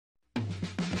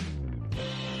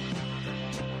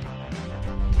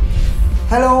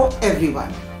Hello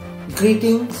everyone,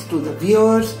 greetings to the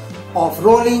viewers of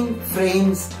Rolling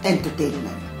Frames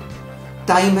Entertainment.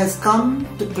 Time has come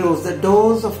to close the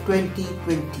doors of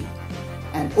 2020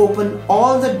 and open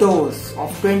all the doors of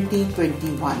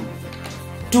 2021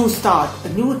 to start a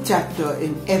new chapter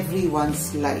in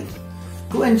everyone's life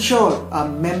to ensure a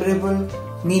memorable,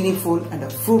 meaningful and a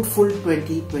fruitful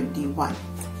 2021.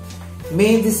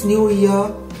 May this new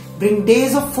year bring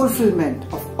days of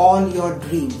fulfillment of all your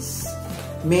dreams.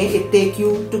 May it take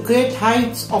you to great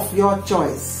heights of your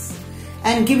choice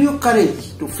and give you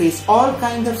courage to face all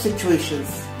kinds of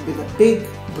situations with a big,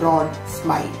 broad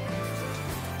smile.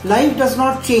 Life does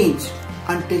not change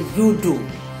until you do,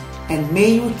 and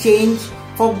may you change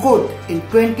for good in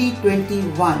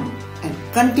 2021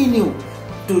 and continue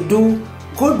to do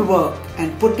good work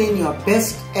and put in your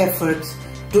best efforts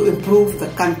to improve the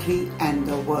country and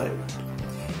the world.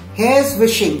 Here's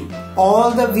wishing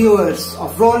all the viewers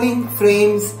of Rolling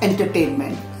Frames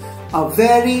Entertainment a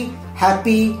very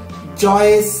happy,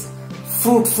 joyous,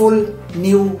 fruitful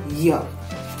new year.